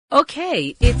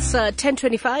Okay, it's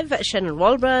 10:25. Shannon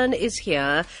Walbrand is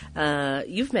here.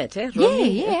 You've met her,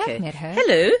 Romy? Yeah, okay. I've met her.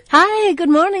 Hello. Hi, good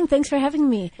morning. Thanks for having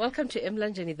me. Welcome to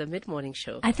Mlanjeni, the mid-morning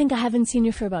show. I think I haven't seen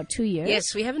you for about 2 years.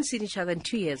 Yes, we haven't seen each other in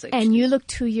 2 years, actually. And you look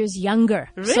 2 years younger.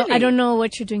 Really? So I don't know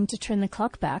what you're doing to turn the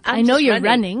clock back. I know you're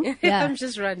running. Yeah. I'm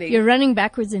just running. You're running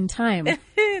backwards in time.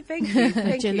 Thank you.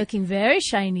 But you're looking very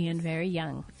shiny and very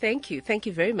young. Thank you. Thank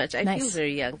you very much. I Nice. feel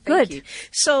very young. Good. Thank you.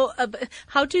 So,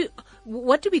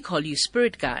 what do we call you?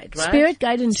 Spirit guide, right? Spirit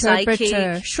guide interpreter.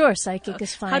 Psychic. Sure, psychic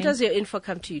is fine. How does your info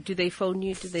come to you? Do they phone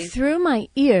you? Through my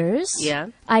ears, Yeah.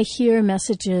 I hear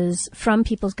messages from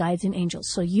people's guides and angels.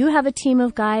 So you have a team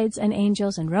of guides and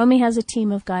angels, and Romy has a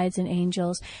team of guides and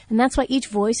angels. And that's why each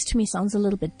voice to me sounds a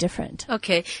little bit different.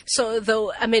 Okay. So, you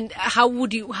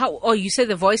say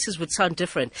the voices would sound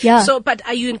different. Yeah. So, but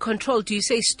are you in control? Do you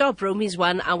say, stop, Romy's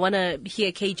one, I want to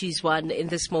hear KG's one in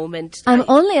this moment? I'm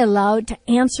only allowed to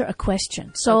answer a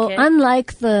question. So Okay.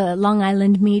 unlike the Long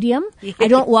Island medium, Yeah. I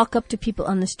don't walk up to people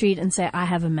on the street and say, I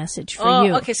have a message for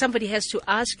you. Okay. Somebody has to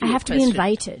ask you I a have to be question.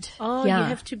 invited. Oh, yeah. you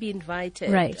have to be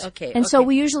invited. Right. Okay. And so okay.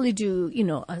 we usually do,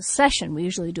 a session. We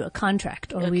usually do a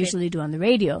contract, or Okay. we usually do on the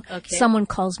radio. Okay. Someone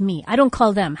calls me. I don't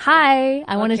call them. Hi,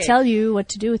 I want to Okay. tell you what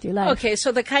to do with your life. Okay.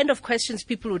 So the kind of questions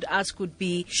people would ask would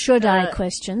be, Should I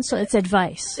question? So it's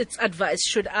advice. it's advice.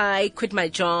 Should I quit my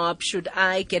job? Should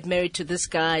I get married to this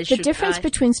guy? The difference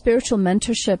between spiritual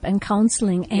mentorship and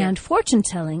counseling and fortune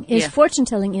telling is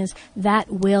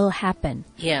that will happen.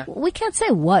 Yeah. We can't say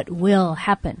what will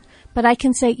happen, but I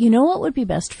can say, you know what would be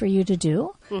best for you to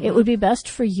do? Mm-hmm. It would be best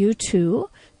for you to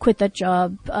quit that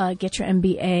job, get your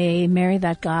MBA, marry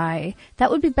that guy. That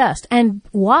would be best. And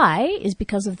why is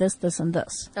because of this, this, and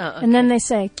this. Oh, okay. And then they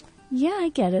say, yeah, I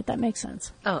get it. That makes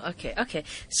sense. Oh, okay, okay.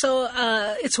 So,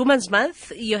 it's Women's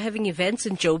Month. You're having events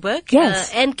in Joburg.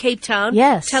 Yes. And Cape Town.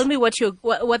 Yes. Tell me what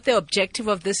the objective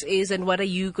of this is and what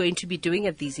are you going to be doing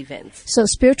at these events? So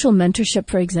spiritual mentorship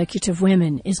for executive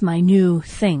women is my new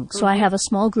thing. So I have a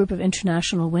small group of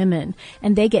international women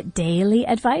and they get daily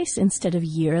advice instead of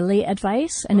yearly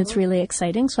advice. And it's really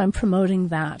exciting. So I'm promoting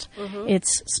that.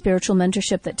 It's spiritual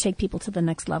mentorship that take people to the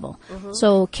next level.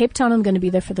 So Cape Town, I'm going to be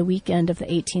there for the weekend of the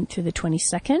 18th through the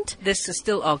 22nd. This is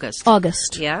still August.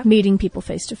 August. Yeah. Meeting people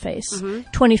face to face.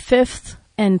 25th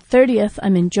and 30th,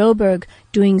 I'm in Joburg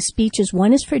doing speeches.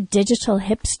 One is for digital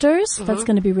hipsters. That's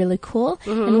going to be really cool.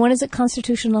 And one is at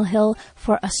Constitutional Hill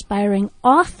for aspiring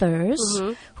authors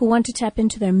who want to tap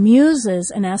into their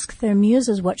muses and ask their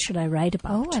muses, what should I write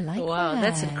about? Oh, I like Wow, that.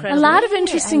 that's incredible. A lot of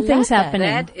interesting things that. happening.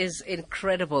 That is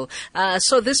incredible.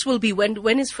 So this will be when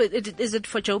is it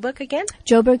for Joburg again?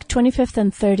 Joburg, 25th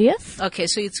and 30th. Okay,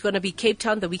 so it's going to be Cape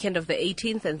Town the weekend of the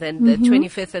 18th and then the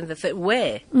 25th and the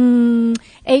where?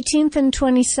 18th and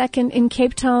 22nd in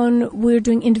Cape Town, we're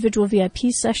doing individual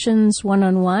VIP sessions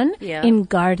one-on-one Yeah. in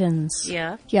gardens.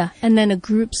 Yeah. Yeah. And then a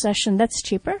group session, that's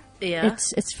cheaper. Yeah.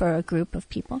 It's for a group of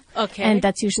people. Okay. And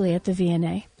that's usually at the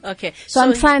VNA. Okay. So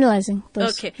I'm finalizing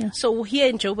those. Okay. Yeah. So here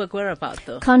in Joburg, where about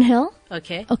though? Con Hill.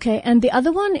 Okay. Okay. And the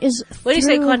other one is When you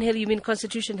say through- Con Hill, you mean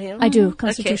Constitution Hill? I do,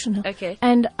 Constitution Hill. Okay.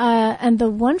 And the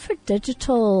one for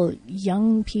digital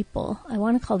young people, I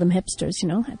want to call them hipsters,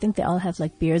 I think they all have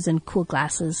like beards and cool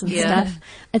glasses and Yeah. stuff.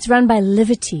 It's run by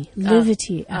Livity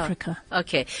Africa.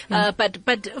 Okay.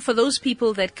 But for those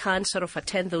people that can't sort of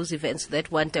attend those events,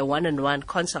 that want a one-on-one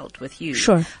consult with you,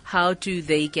 Sure. how do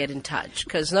they get in touch?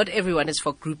 Because not everyone is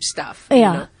for group stuff. you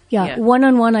know? Yeah.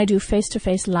 One-on-one, I do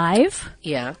face-to-face live,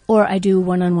 Yeah. or I do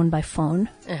one-on-one by phone.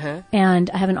 Uh-huh. And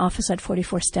I have an office at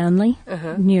 44 Stanley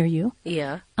near you.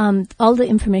 Yeah. All the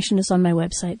information is on my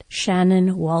website,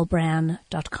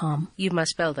 shannonwalbran.com. You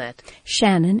must spell that.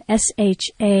 Shannon,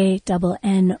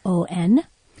 SHANNON,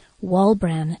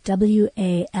 Walbran,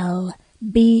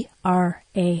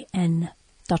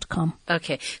 WALBRAN.com.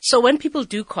 Okay. So when people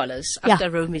do call us Yeah. after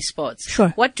Romy Sports,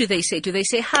 Sure. what do they say? Do they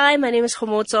say, hi, my name is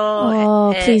Homotso?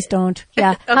 Oh, please don't.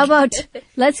 Yeah. How about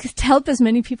let's help as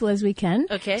many people as we can.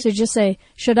 Okay. So just say,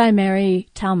 should I marry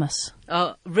Thomas?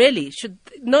 Oh, really?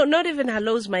 Not even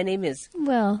hello's my name is.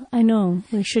 Well, I know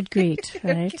we should greet,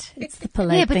 right? It's the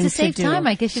polite Yeah, but thing to save do. time,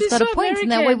 I guess she's She's got so a point, and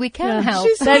that way American. we can Yeah. help.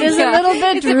 That is a little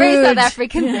bit It's a very rude. South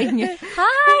African thing.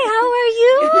 Hi, how are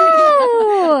you?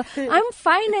 I'm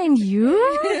fine, and you?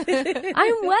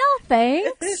 I'm well,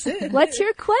 thanks. What's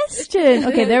your question?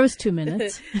 Okay, there was 2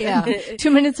 minutes. Yeah.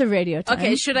 2 minutes of radio time.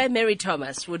 Okay, should I marry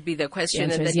Thomas would be the question,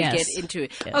 The and answer then is you yes. get into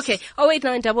it. Yes. Okay,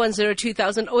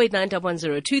 089-110-2000,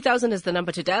 089-110-2000 is the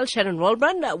number to dial. Shannon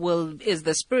Walbrand is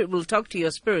the spirit. We'll talk to your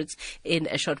spirits in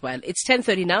a short while. It's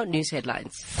 10:30 now. News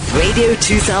headlines. Radio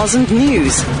 2000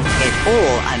 News. It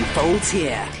all unfolds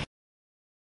here.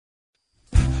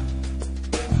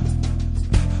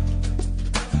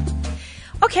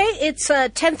 Okay, it's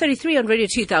 10:33 on Radio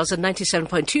 2000,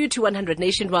 97.2 to 100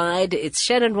 nationwide. It's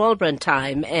Shannon Walbrand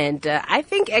time, and I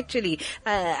think actually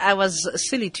I was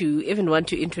silly to even want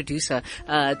to introduce her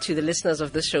to the listeners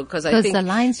of this show because I think the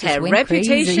lines just her went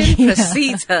reputation crazy.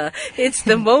 precedes her. It's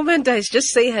the moment I just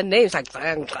say her name, it's like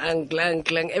clang, clang, clang,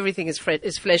 clang. Everything is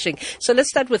flashing. So let's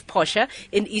start with Portia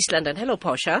in East London. Hello,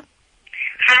 Portia.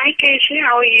 Hi, Casey.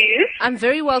 How are you? I'm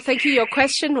very well, thank you.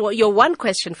 Your one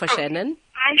question for Shannon.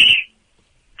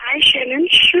 Hi, Shannon.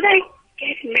 Should I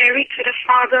get married to the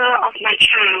father of my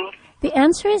child? The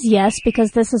answer is yes,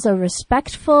 because this is a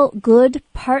respectful, good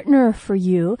partner for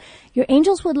you. Your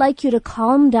angels would like you to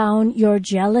calm down your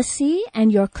jealousy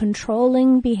and your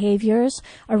controlling behaviors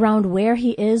around where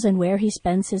he is and where he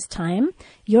spends his time.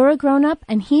 You're a grown-up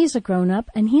and he's a grown-up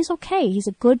and he's okay. He's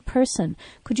a good person.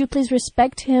 Could you please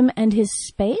respect him and his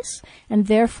space? And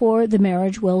therefore the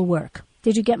marriage will work.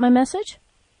 Did you get my message?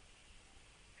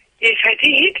 Yes, I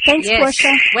did. Thanks, Yes,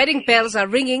 Portia. wedding bells are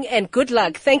ringing and good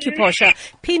luck. Thank you, Portia.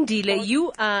 Pindile,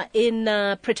 you are in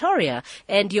Pretoria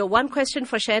and your one question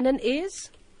for Shannon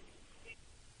is?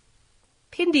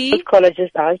 Pindi? This caller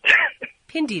just asked.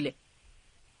 Pindile.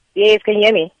 Yes, can you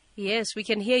hear me? Yes, we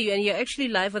can hear you and you're actually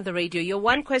live on the radio. Your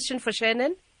one question for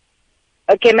Shannon?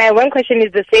 Okay, my one question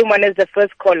is the same one as the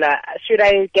first caller. Should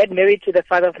I get married to the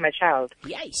father of my child?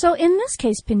 Yay. So in this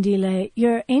case, Pindile,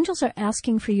 your angels are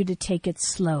asking for you to take it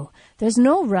slow. There's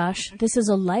no rush. This is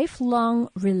a lifelong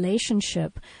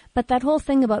relationship. But that whole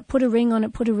thing about put a ring on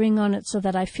it so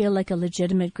that I feel like a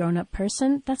legitimate grown-up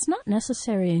person, that's not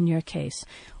necessary in your case.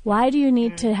 Why do you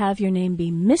need to have your name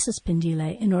be Mrs.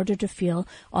 Pindile in order to feel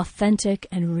authentic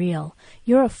and real?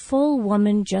 You're a full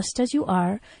woman just as you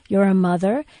are. You're a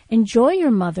mother. Enjoy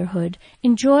your motherhood.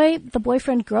 Enjoy the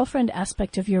boyfriend-girlfriend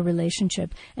aspect of your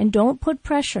relationship. And don't put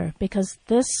pressure, because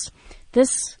this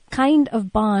kind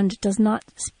of bond does not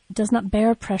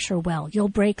bear pressure well. You'll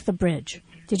break the bridge.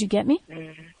 Did you get me?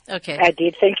 Okay. I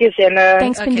did. Thank you, Shannon.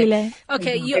 Thanks, Pindile.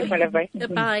 Okay,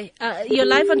 Bye. bye. You're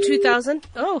live on 2000.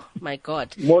 Oh, my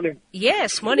God. Morning.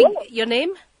 Yes, morning. Your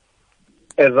name?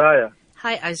 Isaiah.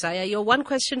 Hi, Isaiah. Your one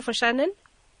question for Shannon?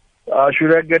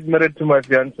 Should I get married to my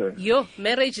fiance? Your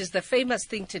marriage is the famous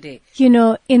thing today. You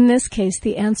know, in this case,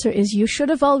 the answer is you should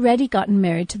have already gotten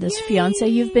married to this fiance.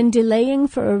 You've been delaying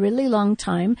for a really long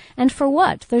time. And for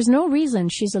what? There's no reason.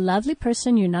 She's a lovely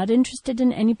person. You're not interested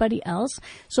in anybody else.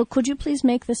 So could you please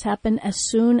make this happen as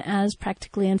soon as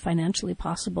practically and financially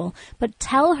possible? But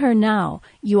tell her now,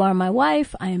 you are my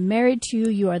wife. I am married to you.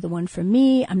 You are the one for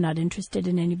me. I'm not interested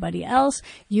in anybody else.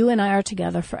 You and I are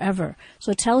together forever.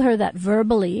 So tell her that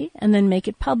verbally and then make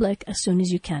it public as soon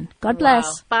as you can. God bless.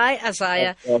 Wow. Bye,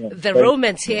 Isaiah. The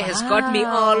romance here has got me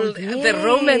all. The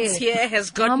romance here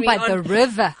has got Down me by on. the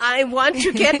river. I want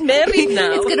to get married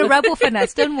now. It's going to rub off on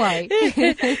us, don't worry.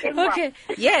 Okay.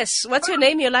 Yes. What's your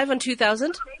name? You're live on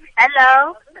 2000.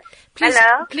 Hello?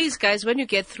 Please, guys, when you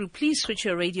get through, please switch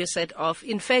your radio set off.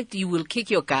 In fact, you will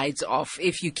kick your guides off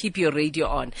if you keep your radio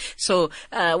on. So,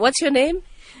 what's your name?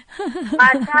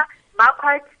 Martha.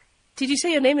 Margaret. Did you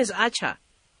say your name is Acha?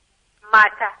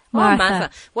 Martha. Oh, Martha.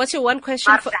 What's your one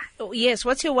question Martha. yes,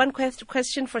 what's your one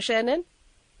question for Shannon?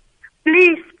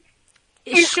 Please,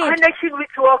 in Should. connection with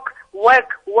work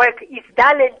is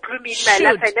dull and gloomy in my Should.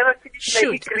 life. I never finished my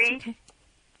Should. degree. Okay.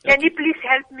 Can you please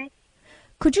help me?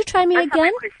 Could you try me Answer my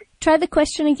again? question. Try the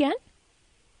question again.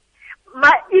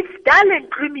 It's dull and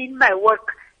gloomy in my work.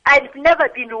 I've never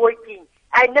been working.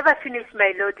 I never finished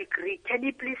my law degree. Can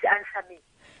you please answer me?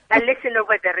 I listen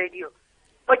over the radio.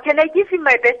 Or can I give you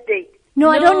my birth date? No,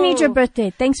 I don't need No. your birthday.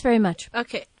 Thanks very much.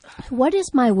 Okay. What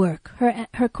is my work?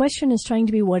 Her question is trying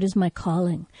to be, what is my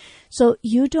calling? So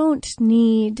you don't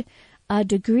need a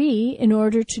degree in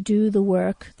order to do the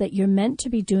work that you're meant to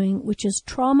be doing, which is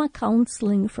trauma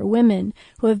counseling for women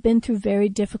who have been through very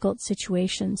difficult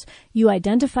situations. You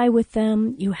identify with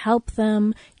them, you help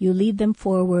them, you lead them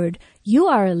forward. You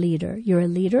are a leader. You're a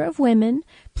leader of women.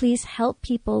 Please help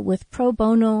people with pro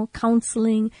bono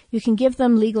counseling. You can give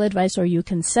them legal advice or you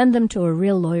can send them to a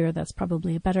real lawyer. That's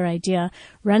probably a better idea.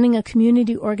 Running a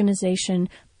community organization,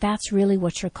 that's really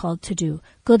what you're called to do.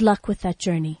 Good luck with that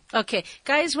journey. Okay,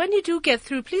 guys, when you do get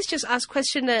through, please just ask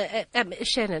question,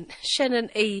 Shannon,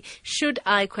 a should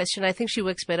I question. I think she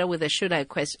works better with a should I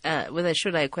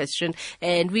question,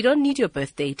 and we don't need your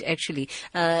birth date, actually.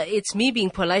 It's me being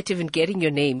polite even getting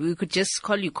your name. We could just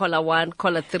call you caller 1,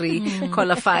 caller 3,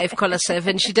 caller 5, caller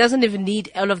 7. She doesn't even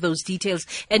need all of those details.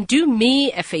 And do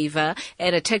me a favor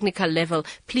at a technical level.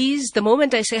 Please, the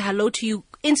moment I say hello to you,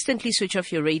 instantly switch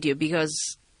off your radio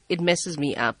because it messes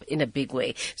me up in a big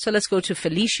way. So let's go to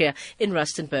Felicia in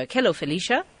Rustenburg. Hello,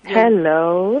 Felicia.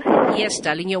 Hello. Yes,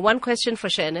 darling. Your one question for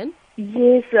Shannon.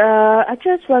 Yes, I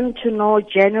just want to know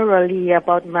generally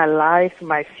about my life,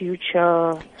 my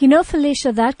future. You know,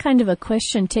 Felicia, that kind of a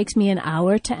question takes me an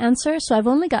hour to answer, so I've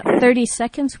only got 30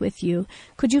 seconds with you.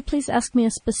 Could you please ask me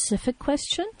a specific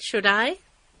question? Should I?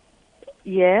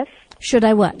 Yes. Should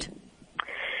I what?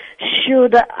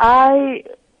 Should I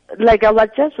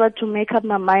would just want to make up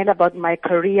my mind about my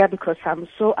career because I'm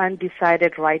so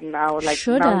undecided right now.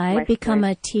 Should I become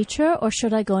a teacher or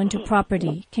should I go into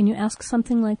property? Can you ask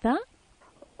something like that?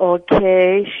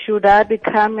 Okay. Should I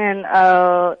become an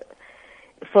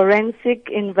forensic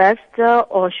investor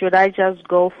or should I just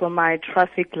go for my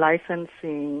traffic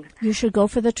licensing? You should go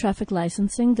for the traffic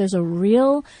licensing. There's a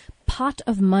real pot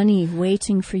of money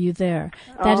waiting for you there.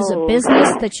 That is a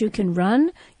business that you can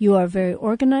run. You are very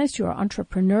organized. You are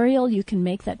entrepreneurial. You can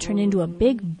make that turn into a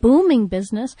big booming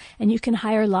business and you can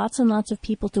hire lots and lots of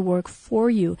people to work for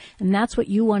you. And that's what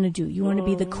you want to do. You want to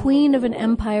be the queen of an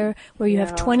empire where you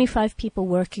have 25 people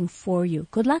working for you.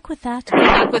 Good luck with that. Good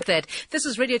luck with that. This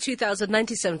is Radio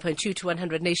 2097.2 to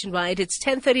 100 nationwide. It's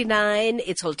 10:39.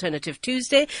 It's Alternative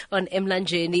Tuesday on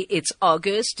Emlanjeni. It's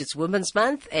August. It's Women's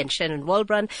Month and Shannon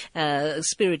Walbrand,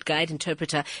 spirit guide,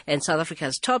 interpreter, and South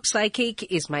Africa's top psychic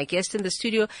is my guest in the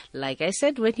studio. Like I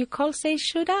said, when you call, say,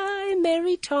 should I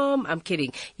marry Tom? I'm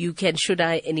kidding. You can should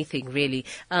I anything, really.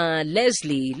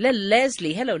 Leslie.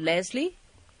 Hello, Leslie.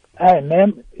 Hi,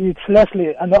 ma'am. It's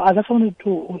Leslie. And I just wanted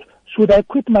to, should I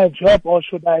quit my job or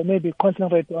should I maybe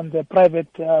concentrate on the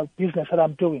private business that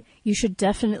I'm doing? You should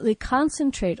definitely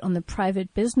concentrate on the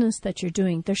private business that you're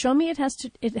doing. They're showing me it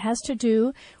has to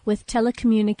do with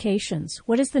telecommunications.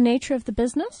 What is the nature of the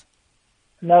business?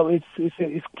 No,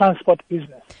 it's transport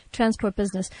business. Transport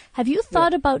business. Have you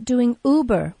thought about doing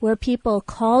Uber, where people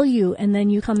call you and then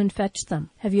you come and fetch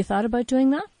them? Have you thought about doing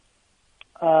that?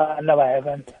 No, I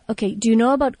haven't. Okay. Do you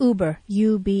know about Uber?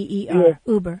 U-B-E-R. Yeah.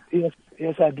 Uber.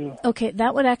 Yes, I do. Okay,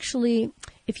 that would actually,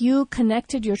 if you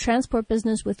connected your transport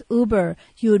business with Uber,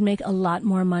 you would make a lot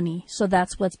more money. So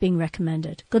that's what's being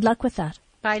recommended. Good luck with that.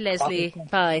 Bye, Leslie.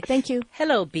 Bye. Thank you.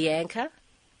 Hello, Bianca.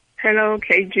 Hello,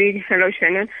 KG. Hello,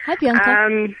 Shannon. Hi,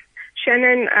 Bianca.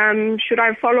 Shannon, should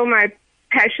I follow my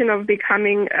passion of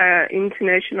becoming an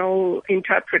international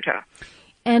interpreter?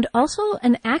 And also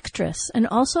an actress and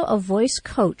also a voice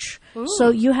coach. Ooh.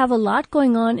 So you have a lot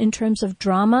going on in terms of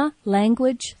drama,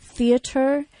 language,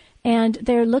 theater, and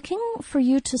they're looking for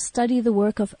you to study the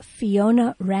work of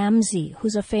Fiona Ramsey,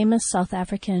 who's a famous South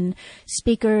African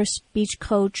speaker, speech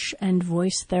coach, and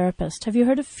voice therapist. Have you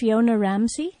heard of Fiona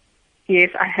Ramsey?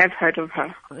 Yes, I have heard of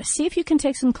her. See if you can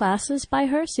take some classes by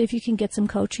her. See if you can get some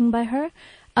coaching by her.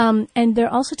 And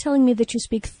they're also telling me that you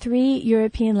speak 3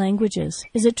 European languages.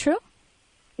 Is it true?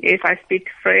 Yes, I speak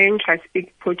French, I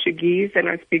speak Portuguese, and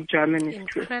I speak German.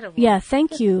 Incredible. Yeah,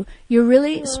 thank you. You're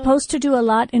really supposed to do a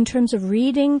lot in terms of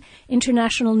reading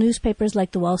international newspapers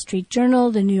like the Wall Street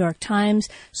Journal, the New York Times,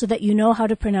 so that you know how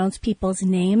to pronounce people's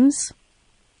names.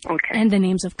 Okay. And the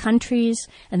names of countries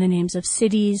and the names of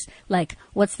cities, like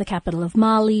what's the capital of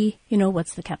Mali,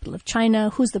 what's the capital of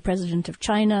China, who's the president of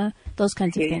China, those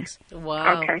kinds of things.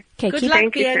 Wow. Okay. Good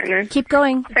luck, Bianca. Keep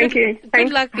going. Thank you.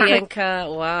 Good luck, Bianca.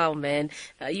 Wow, man.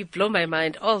 You blow my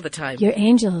mind all the time. You're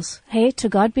angels. Hey, to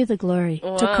God be the glory.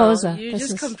 Wow. To Koza. You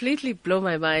just completely blow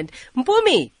my mind.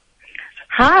 Mpumi.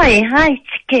 Hi,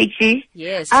 KG.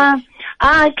 Yes.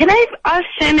 Can I ask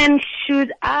Shannon,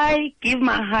 should I give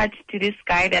my heart to this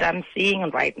guy that I'm seeing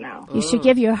right now? You should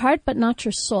give your heart, but not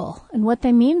your soul. And what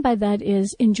they mean by that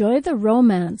is enjoy the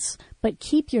romance, but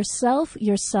keep yourself.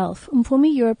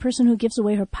 Mpumi, you're a person who gives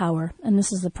away her power, and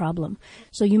this is the problem.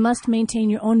 So you must maintain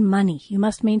your own money. You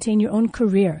must maintain your own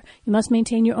career. You must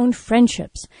maintain your own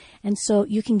friendships. And so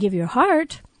you can give your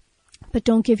heart, but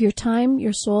don't give your time,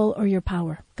 your soul, or your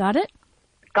power. Got it?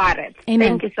 Got it.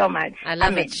 Amen. Thank you so much. I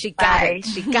love it. She got it.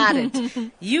 She got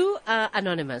it. You are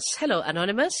Anonymous. Hello,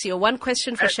 Anonymous. Your one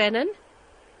question for Shannon?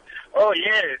 Oh,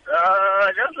 yes. I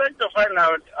just like to find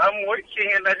out. I'm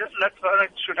working and I just like to find out,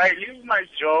 should I leave my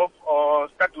job or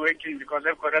start working because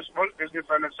I've got a small business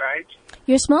on the side?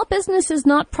 Your small business is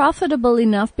not profitable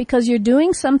enough because you're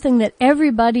doing something that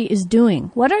everybody is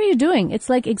doing. What are you doing? It's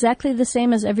like exactly the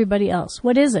same as everybody else.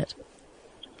 What is it?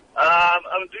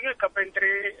 I'm doing a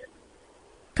carpentry.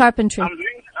 Carpentry. I'm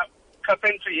doing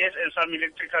carpentry, yes, and some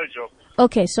electrical job.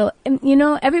 Okay, so,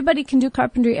 everybody can do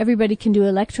carpentry, everybody can do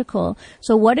electrical.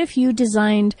 So what if you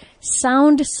designed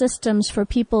sound systems for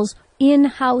people's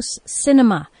in-house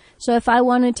cinema? So if I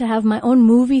wanted to have my own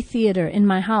movie theater in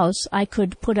my house, I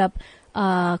could put up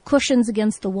cushions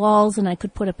against the walls and I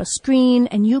could put up a screen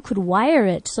and you could wire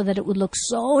it so that it would look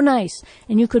so nice.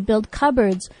 And you could build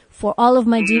cupboards for all of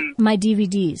my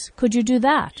DVDs. Could you do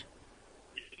that?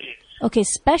 Okay,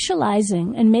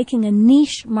 specializing and making a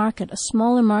niche market, a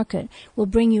smaller market, will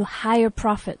bring you higher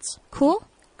profits. Cool?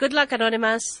 Good luck,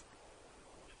 Anonymous.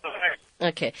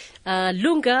 Okay.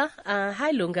 Lunga.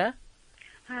 Hi, Lunga.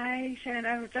 Hi, Shannon.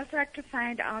 I would just like to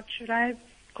find out, should I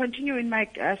continue in my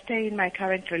stay in my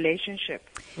current relationship?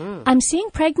 I'm seeing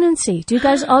pregnancy. Do you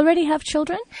guys already have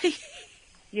children?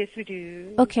 Yes, we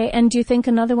do. Okay, and do you think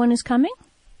another one is coming?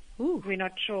 We're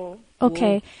not sure.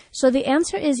 Okay, so the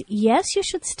answer is yes, you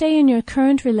should stay in your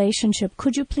current relationship.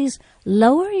 Could you please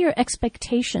lower your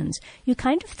expectations? You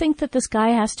kind of think that this guy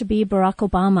has to be Barack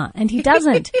Obama, and he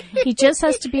doesn't. He just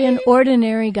has to be an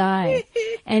ordinary guy.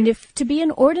 And if to be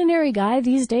an ordinary guy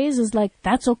these days is like,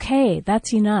 that's okay,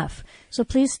 that's enough. So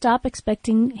please stop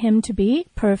expecting him to be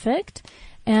perfect.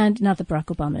 And not that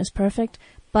Barack Obama is perfect,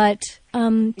 but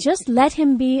just let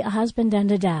him be a husband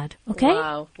and a dad, okay?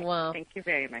 Wow. Thank you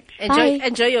very much.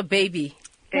 Enjoy your baby.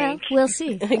 Well, we'll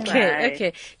see.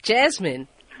 Okay. Jasmine.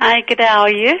 Hi, good day, how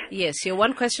are you? Yes, your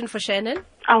one question for Shannon.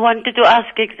 I wanted to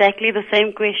ask exactly the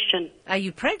same question. Are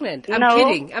you pregnant? No.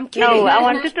 I'm kidding. No, I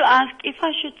wanted to ask if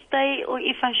I should stay or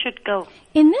if I should go.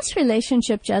 In this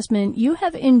relationship, Jasmine, you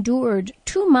have endured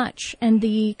too much, and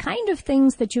the kind of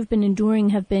things that you've been enduring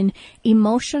have been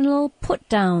emotional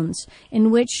put-downs in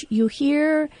which you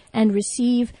hear and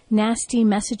receive nasty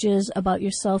messages about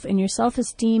yourself, and your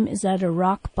self-esteem is at a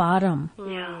rock bottom.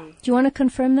 Yeah. Do you want to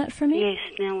confirm that for me? Yes,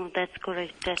 no, that's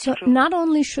correct. That's so true. not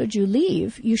only should you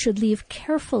leave, you should leave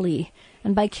carefully.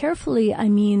 And by carefully, I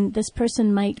mean this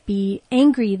person might be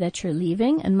angry that you're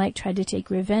leaving and might try to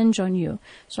take revenge on you.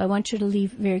 So I want you to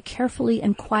leave very carefully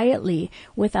and quietly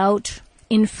without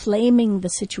inflaming the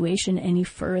situation any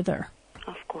further.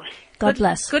 Of course. God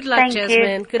bless. Good luck,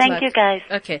 Jasmine. Good Thank luck. you, guys.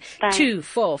 Okay. Bye. 2,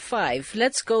 4, 5.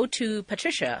 Let's go to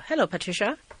Patricia. Hello,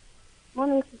 Patricia.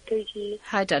 Morning, Sister G.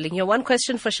 Hi, darling. Your one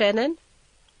question for Shannon?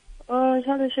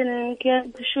 Hello, Shannon.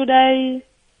 Should I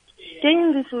stay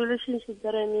in this relationship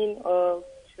that I'm in, or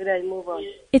should I move on?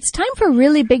 It's time for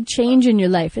really big change in your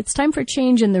life. It's time for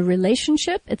change in the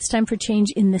relationship. It's time for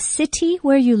change in the city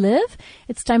where you live.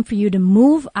 It's time for you to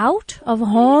move out of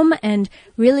home and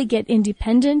really get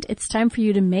independent. It's time for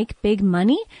you to make big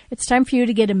money. It's time for you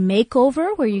to get a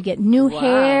makeover where you get new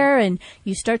hair and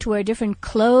you start to wear different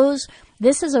clothes.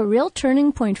 This is a real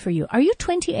turning point for you. Are you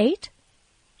 28?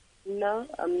 No,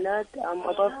 I'm not. I'm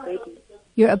above 30.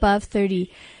 You're above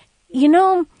 30. You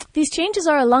know, these changes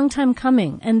are a long time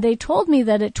coming, and they told me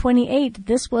that at 28,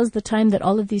 this was the time that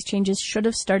all of these changes should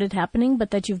have started happening,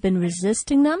 but that you've been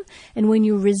resisting them. And when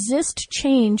you resist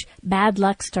change, bad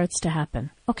luck starts to happen.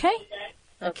 Okay?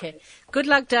 Okay. Good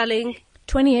luck, darling.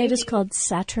 28 is called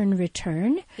Saturn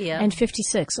return. Yeah. And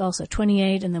 56 also.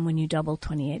 28, and then when you double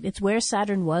 28. It's where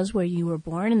Saturn was, where you were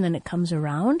born, and then it comes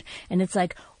around, and it's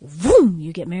like, boom,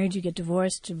 you get married, you get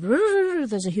divorced.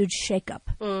 There's a huge shakeup.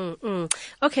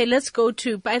 Okay, let's go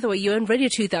to, by the way, you're on Radio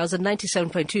 2000,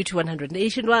 97.2 to 100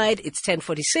 nationwide. It's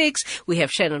 10:46. We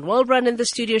have Shannon Walbrand in the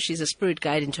studio. She's a spirit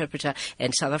guide interpreter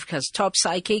and South Africa's top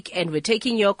psychic. And we're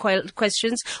taking your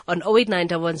questions on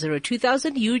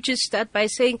 089-110-2000. You just start by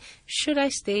saying, should I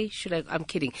stay? Should I? I'm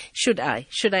kidding. Should I?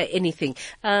 Should I anything?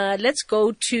 Let's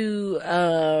go to,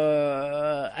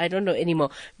 I don't know anymore.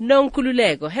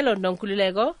 Nonkululeko. Hello,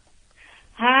 Nonkululeko.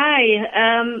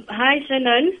 Hi,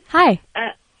 Shannon. Hi.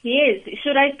 Yes,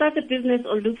 should I start a business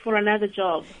or look for another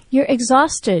job? You're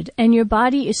exhausted, and your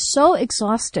body is so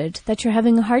exhausted that you're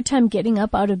having a hard time getting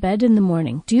up out of bed in the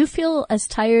morning. Do you feel as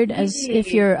tired as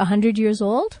if you're 100 years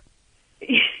old?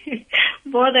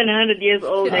 More than 100 years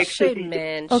old, actually. Shame,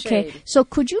 man. Okay, Shame. so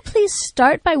could you please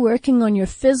start by working on your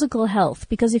physical health?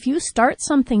 Because if you start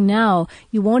something now,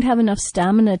 you won't have enough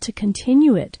stamina to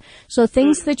continue it. So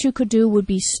things that you could do would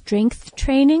be strength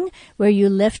training, where you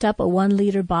lift up a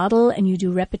 1-liter bottle and you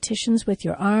do repetitions with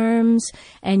your arms,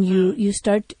 and you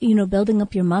start, building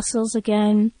up your muscles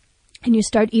again. And you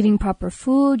start eating proper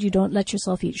food. You don't let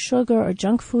yourself eat sugar or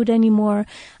junk food anymore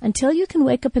until you can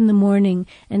wake up in the morning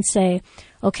and say,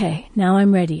 okay, now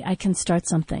I'm ready. I can start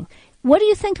something. What do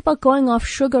you think about going off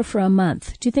sugar for a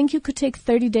month? Do you think you could take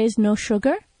 30 days no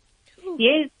sugar?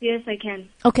 Yes, I can.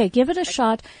 Okay, give it a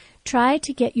shot. Try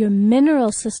to get your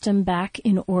mineral system back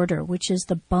in order, which is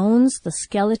the bones, the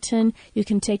skeleton. You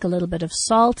can take a little bit of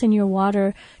salt in your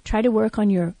water. Try to work on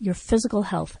your physical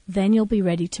health. Then you'll be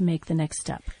ready to make the next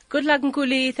step. Good luck,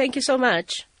 Nkuli. Thank you so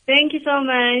much. Thank you so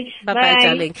much. Bye-bye,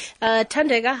 darling.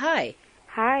 Tandega, hi.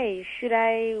 Hi, should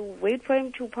I wait for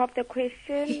him to pop the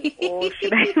question or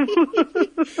should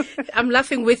I? I'm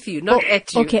laughing with you, not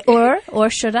at you. Okay, or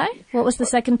should I? What was the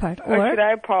second part? Or should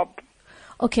I pop?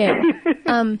 Okay.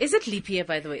 Is it leap year,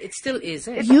 by the way? It still is.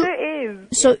 Eh? It still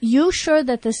is. So you sure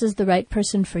that this is the right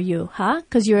person for you, huh?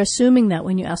 Because you're assuming that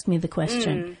when you asked me the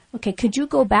question. Okay, could you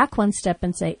go back one step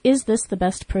and say, is this the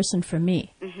best person for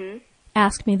me? Mm-hmm.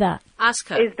 Ask me that. Ask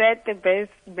her. Is that the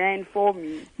best man for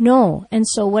me? No. And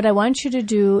so what I want you to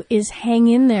do is hang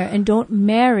in there and don't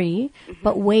marry,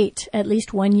 but wait at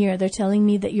least 1 year. They're telling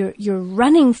me that you're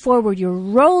running forward, you're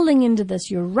rolling into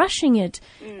this, you're rushing it.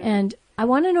 And I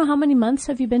want to know, how many months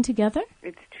have you been together?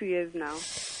 It's 2 years now.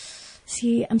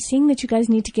 See, I'm seeing that you guys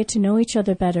need to get to know each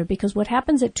other better, because what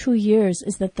happens at 2 years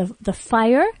is that the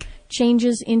fire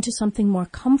changes into something more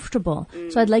comfortable.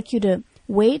 So I'd like you to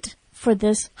wait for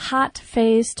this hot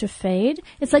phase to fade.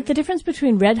 It's like the difference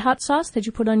between red hot sauce that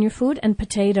you put on your food and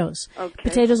potatoes. Okay.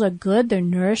 Potatoes are good, they're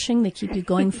nourishing, they keep you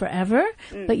going forever,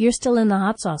 but you're still in the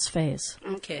hot sauce phase.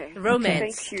 Okay.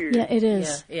 Romance. Thank you. Yeah, it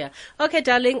is. Yeah. Okay,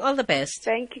 darling, all the best.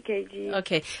 Thank you, KG.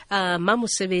 Okay.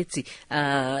 Mamusebetsi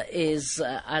is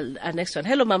our next one.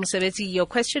 Hello, Mamusebetsi. Your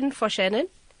question for Shannon?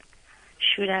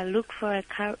 Should I look for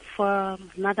for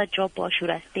another job, or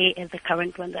should I stay at the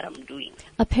current one that I'm doing?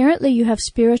 Apparently you have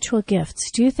spiritual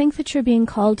gifts. Do you think that you're being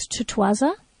called to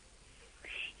Twaza?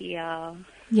 Yeah.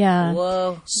 Yeah.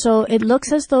 Whoa. So it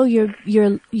looks as though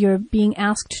you're being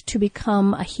asked to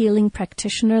become a healing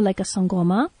practitioner, like a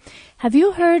Sangoma. Have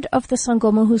you heard of the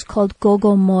Sangoma who's called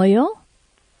Gogo Moyo?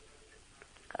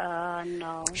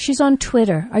 No. She's on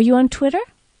Twitter. Are you on Twitter?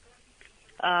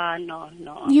 No.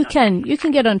 You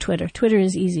can get on Twitter. Twitter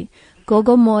is easy.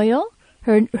 Gogo Moyo.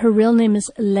 Her real name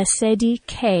is Lesedi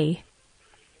K.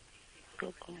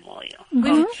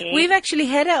 We've actually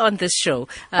had her on this show.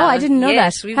 I didn't know that.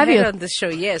 Yes, we've Have had you? her on this show.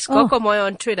 Yes, Coco Moyo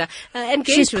on Twitter.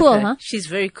 Engage She's with cool, her. huh? She's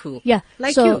very cool. Yeah.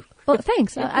 Like so, you. Well,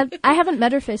 thanks. I haven't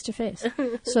met her face to face.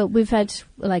 So we've had,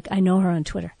 I know her on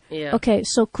Twitter. Yeah. Okay,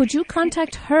 so could you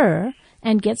contact her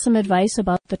and get some advice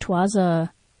about the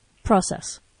Twaza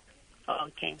process?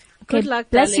 Okay. Good luck,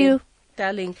 bless darling. you.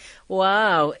 Darling.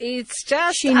 Wow. It's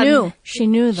just... She knew. She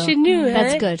knew, though. She knew,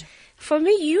 That's eh? good. For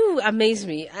me, you amaze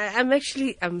me. I'm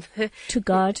actually... To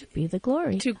God be the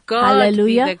glory. To God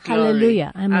Hallelujah, be the glory.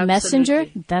 hallelujah. I'm a messenger.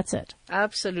 Absolutely. That's it.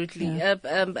 Absolutely.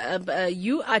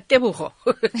 You are Tebogo.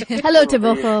 Hello,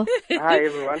 Tebogo. Hi,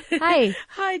 everyone. Hi.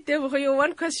 Hi, Tebogo. You have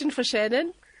one question for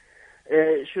Shannon?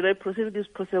 Should I proceed with this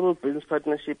possible business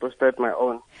partnership or start my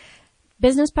own?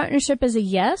 Business partnership is a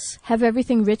yes. Have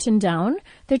everything written down.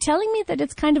 They're telling me that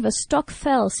it's kind of a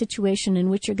stock-fell situation in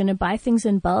which you're going to buy things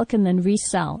in bulk and then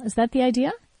resell. Is that the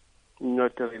idea?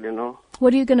 Not really, no.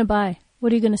 What are you going to buy?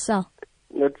 What are you going to sell?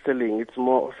 Not selling. It's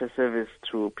more of a service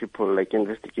to people, like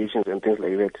investigations and things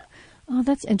like that. Oh,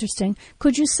 that's interesting.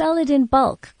 Could you sell it in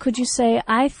bulk? Could you say,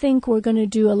 I think we're going to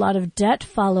do a lot of debt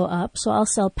follow-up, so I'll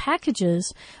sell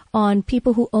packages on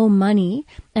people who owe money,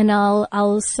 and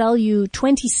I'll sell you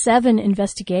 27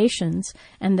 investigations,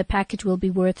 and the package will be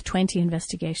worth 20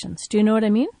 investigations. Do you know what I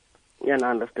mean? Yeah, I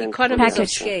understand. Economies of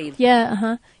scale.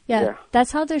 Yeah, Yeah,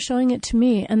 that's how they're showing it to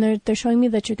me, and they're showing me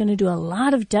that you're going to do a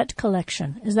lot of debt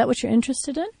collection. Is that what you're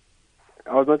interested in?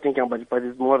 I was not thinking about it, but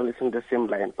it's more or less in the same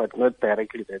line, but not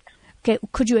directly that. Okay,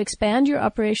 could you expand your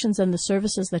operations and the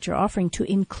services that you're offering to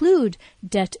include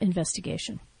debt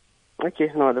investigation?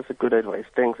 Okay, no, that's a good advice.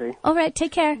 Thanks, eh? All right,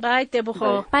 take care. Bye,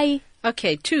 Tebogo. Bye.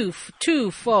 Okay, 2,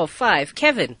 4, 5.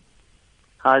 Kevin.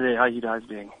 Hi there, how you guys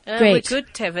doing? We're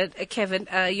good, Kevin.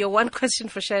 Your one question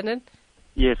for Shannon?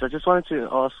 Yes, I just wanted to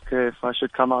ask if I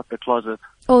should come out the closet.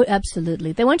 Oh,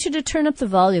 absolutely. They want you to turn up the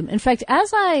volume. In fact,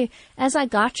 as I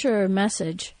got your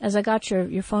message, as I got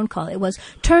your phone call, it was,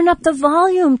 turn up the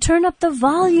volume, turn up the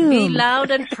volume. Be loud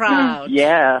and proud.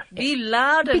 Yeah. Be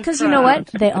loud and proud. Because you know what?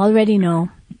 They already know.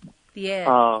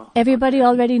 Yeah. Everybody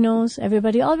already knows.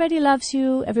 Everybody already loves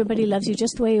you. Everybody loves you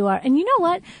just the way you are. And you know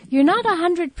what? You're not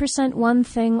 100% one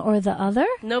thing or the other.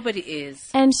 Nobody is.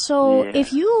 And so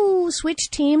if you switch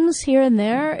teams here and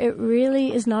there, it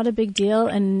really is not a big deal.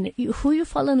 And who you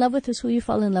fall in love with is who you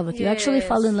fall in love with. You actually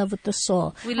fall in love with the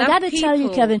soul. We I love got to tell you,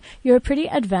 people. Kevin, you're a pretty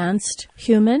advanced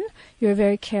human. You're a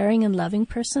very caring and loving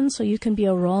person, so you can be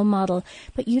a role model.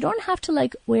 But you don't have to,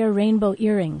 wear rainbow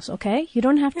earrings, okay? You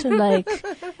don't have to,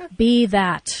 be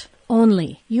that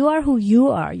only. You are who you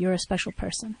are. You're a special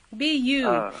person. Be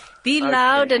you. Be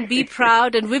loud and be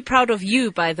proud. And we're proud of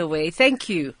you, by the way. Thank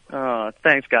you. Oh,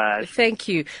 thanks, guys. Thank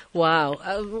you. Wow.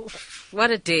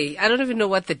 What a day. I don't even know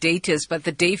what the date is, but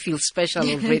the day feels special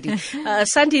already.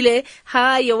 Sandile,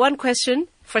 hi. Your one question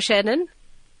for Shannon.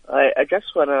 I just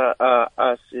want to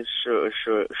ask if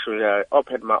should I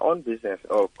open my own business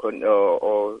or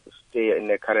stay in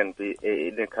the current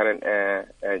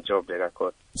job that I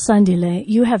got? Sandile,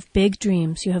 you have big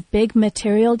dreams. You have big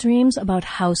material dreams about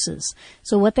houses.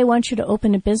 So what they want you to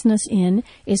open a business in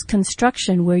is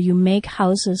construction, where you make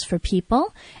houses for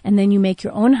people, and then you make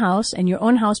your own house, and your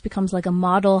own house becomes like a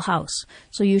model house.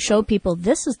 So you show people,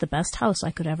 this is the best house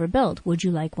I could ever build. Would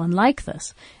you like one like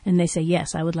this? And they say,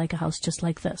 yes, I would like a house just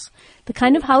like this. The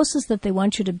kind of houses that they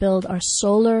want you to build are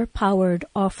solar-powered,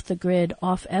 off-the-grid,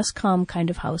 off-Escom kind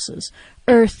of houses,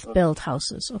 earth-built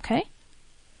houses, okay?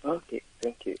 Okay,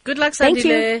 thank you. Good luck, Thank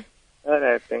Sandile. you. All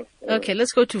right, thanks. Okay,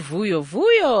 let's go to Vuyo.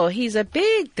 Vuyo, he's a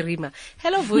big dreamer.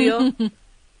 Hello, Vuyo.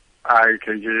 Hi,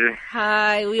 KG.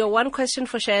 Hi, Vuyo. One question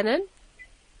for Shannon.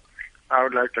 I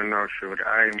would like to know, should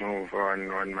I move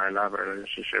on my love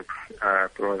relationship?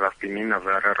 Because I've been in a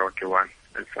very rocky one.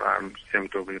 It seems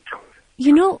to be true.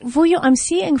 You know, Vuyo, I'm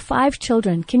seeing 5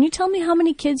 children. Can you tell me how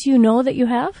many kids you know that you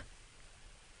have?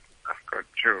 I've got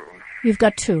 2. You've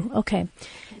got 2, okay.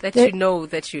 You know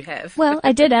that you have. Well,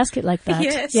 I did ask it like that.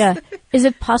 Yes. Yeah. Is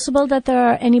it possible that there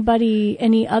are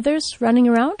any others running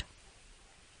around?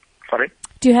 Sorry?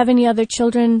 Do you have any other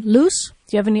children loose?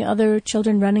 Do you have any other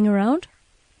children running around?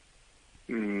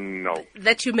 No.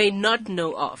 That you may not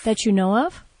know of. That you know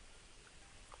of?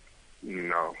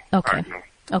 No. Okay.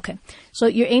 Okay. So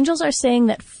your angels are saying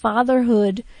that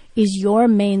fatherhood is your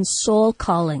main soul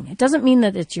calling. It doesn't mean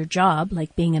that it's your job,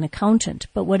 like being an accountant,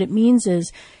 but what it means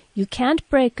is you can't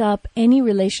break up any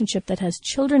relationship that has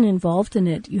children involved in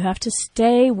it. You have to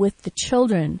stay with the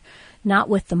children, not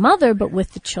with the mother, but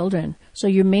with the children. So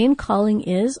your main calling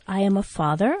is, I am a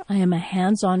father. I am a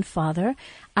hands-on father.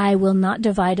 I will not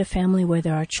divide a family where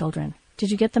there are children.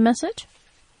 Did you get the message?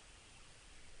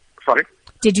 Sorry?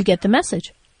 Did you get the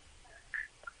message?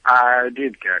 I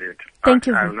did get it. Thank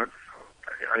you.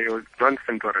 You don't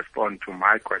seem to respond to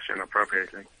my question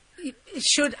appropriately.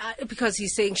 Because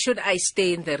he's saying, should I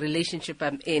stay in the relationship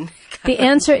I'm in? The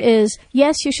answer is,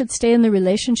 yes, you should stay in the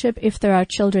relationship if there are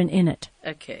children in it.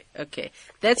 Okay.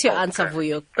 That's your answer,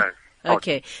 Vuyo.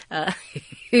 Okay.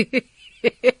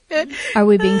 Are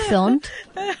we being filmed?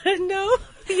 No.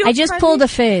 I just pulled a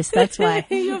face, that's why.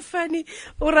 You're funny.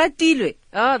 Oratilwe.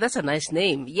 Oh, that's a nice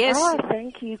name. Yes. Oh,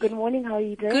 thank you. Good morning. How are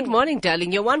you doing? Good morning,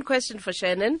 darling. Your one question for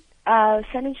Shannon.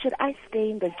 Shannon, should I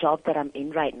stay in the job that I'm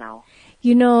in right now?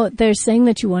 You know, they're saying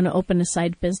that you want to open a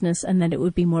side business and that it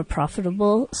would be more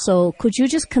profitable. So could you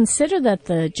just consider that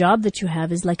the job that you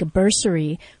have is like a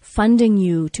bursary funding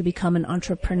you to become an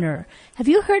entrepreneur? Have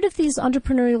you heard of these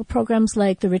entrepreneurial programs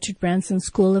like the Richard Branson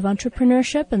School of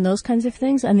Entrepreneurship and those kinds of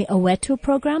things, and the Owetu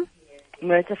program?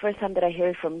 No, it's the first time that I hear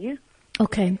it from you.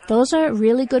 Okay, those are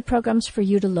really good programs for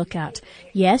you to look at.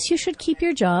 Yes, you should keep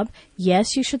your job.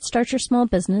 Yes, you should start your small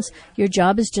business. Your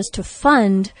job is just to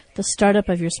fund the startup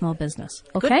of your small business.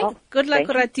 Okay? Good luck,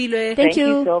 Oratilwe. Thank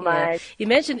you so much. Yeah.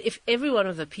 Imagine if every one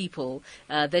of the people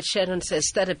that Shannon says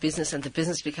start a business and the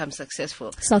business becomes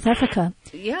successful. South Africa.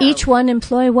 Yeah. Each one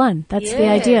employ one. That's the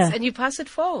idea. And you pass it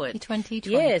forward. Each one.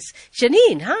 Yes.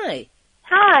 Janine, hi.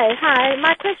 Hi.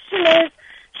 My question is,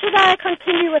 should I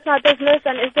continue with my business,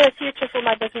 and is there a future for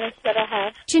my business that I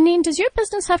have? Janine, does your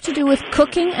business have to do with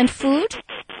cooking and food?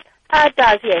 It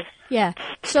does, yes. Yeah.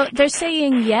 So they're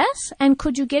saying yes, and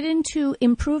could you get into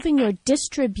improving your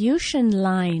distribution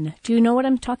line? Do you know what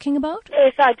I'm talking about?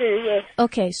 Yes, I do, yes.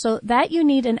 Okay, so that you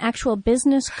need an actual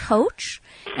business coach,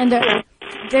 and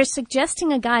they're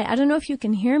suggesting a guy, I don't know if you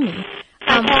can hear me,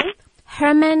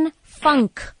 Herman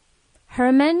Funk.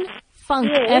 Herman Funk,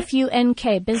 yes.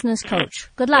 F-U-N-K, business coach.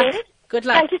 Good luck. Yes. Good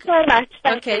luck. Thank you so much.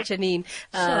 Thank you. Janine.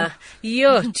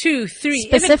 2, 3.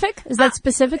 Specific? Is that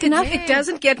specific enough? It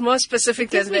doesn't get more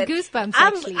specific than that. It gives me goosebumps,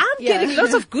 actually. I'm getting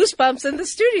lots of goosebumps in the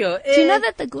studio. Do you know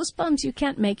that the goosebumps, you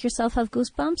can't make yourself have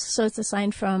goosebumps? So it's a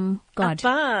sign from God.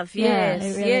 Above, yes. Yeah,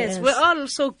 it really yes. is. We're all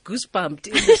so goosebumped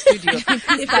in the studio.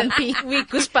 We're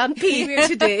goosebumpy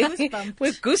today.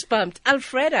 We're goosebumped.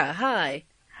 Alfreda, hi.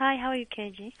 Hi, how are you,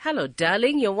 KG? Hello,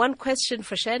 darling. Your one question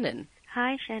for Shannon.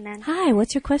 Hi, Shannon. Hi,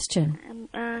 what's your question?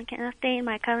 Can I stay in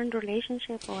my current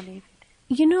relationship or leave it?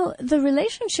 You know, the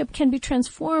relationship can be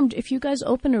transformed if you guys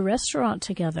open a restaurant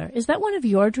together. Is that one of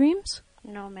your dreams?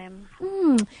 No, ma'am.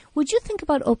 Would you think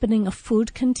about opening a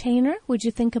food container? Would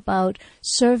you think about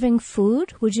serving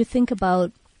food? Would you think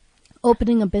about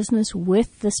opening a business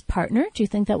with this partner? Do you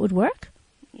think that would work?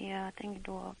 Yeah, I think it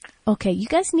will work. Okay, you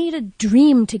guys need a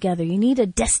dream together. You need a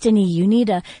destiny. You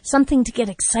need something to get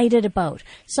excited about.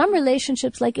 Some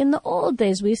relationships, like in the old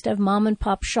days, we used to have mom and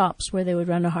pop shops where they would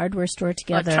run a hardware store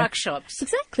together. Or truck shops.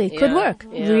 Exactly. It could work.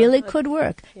 Yeah. Really could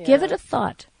work. Yeah. Give it a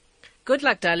thought. Good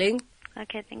luck, darling.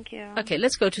 Okay, thank you. Okay,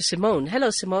 let's go to Simone. Hello,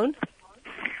 Simone.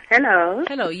 Hello.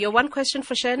 Hello. Your one question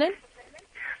for Shannon?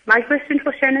 My question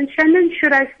for Shannon. Shannon,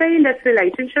 should I stay in that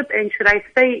relationship and should I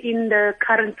stay in the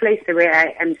current place where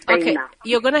I am staying now?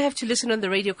 You're going to have to listen on the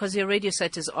radio because your radio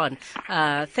set is on.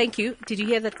 Thank you. Did you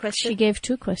hear that question? She gave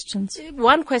 2 questions.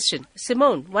 One question.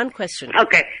 Simone, one question.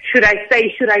 Okay. Should I stay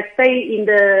in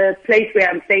the place where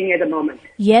I'm staying at the moment?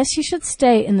 Yes, you should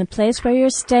stay in the place where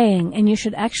you're staying, and you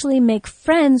should actually make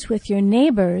friends with your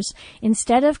neighbors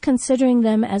instead of considering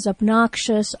them as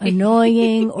obnoxious,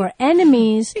 annoying, or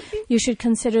enemies. You should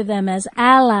consider them as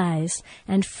allies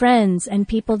and friends and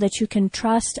people that you can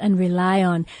trust and rely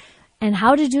on. And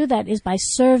how to do that is by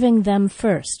serving them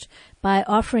first, by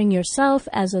offering yourself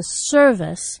as a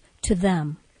service to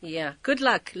them. Yeah. Good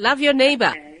luck. Love your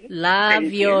neighbor. Love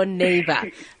your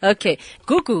neighbor. Okay.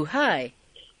 Gugu, hi.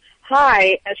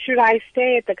 Hi. Should I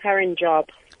stay at the current job?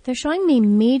 They're showing me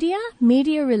media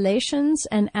relations,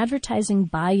 and advertising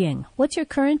buying. What's your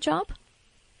current job?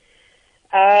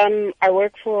 I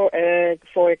work for a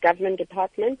government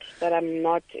department, but I'm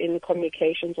not in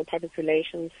communications or public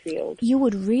relations field. You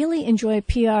would really enjoy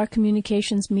PR,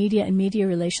 communications, media, and media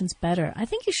relations better. I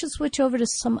think you should switch over to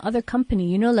some other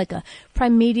company, like a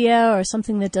Prime Media or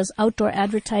something that does outdoor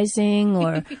advertising,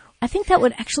 or I think that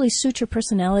would actually suit your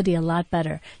personality a lot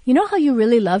better. You know how you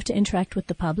really love to interact with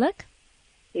the public?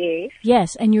 Yes.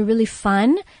 Yes, and you're really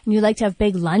fun, and you like to have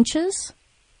big lunches?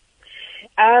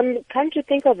 Come to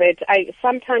think of it, I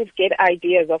sometimes get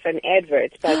ideas of an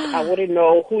advert, but I wouldn't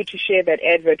know who to share that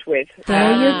advert with.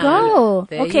 There you go.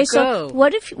 There okay, you so go.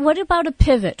 what about a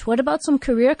pivot? What about some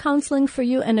career counseling for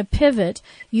you and a pivot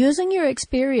using your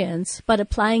experience but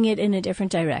applying it in a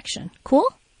different direction? Cool?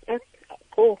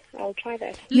 Cool. I'll try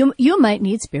that. You might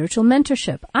need spiritual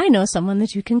mentorship. I know someone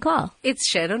that you can call. It's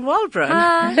Shannon Waldron.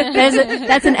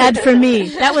 That's an ad for me.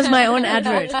 That was my own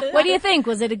advert. What do you think?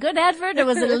 Was it a good advert or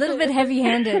was it a little bit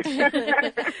heavy-handed?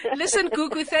 Listen,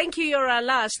 Gugu, thank you. You're our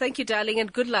last. Thank you, darling,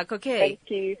 and good luck, okay? Thank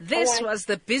you. This was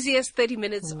the busiest 30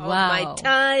 minutes of my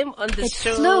time on the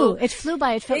show. It flew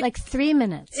by. It felt like 3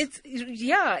 minutes.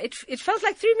 It felt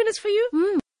like 3 minutes for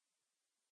you?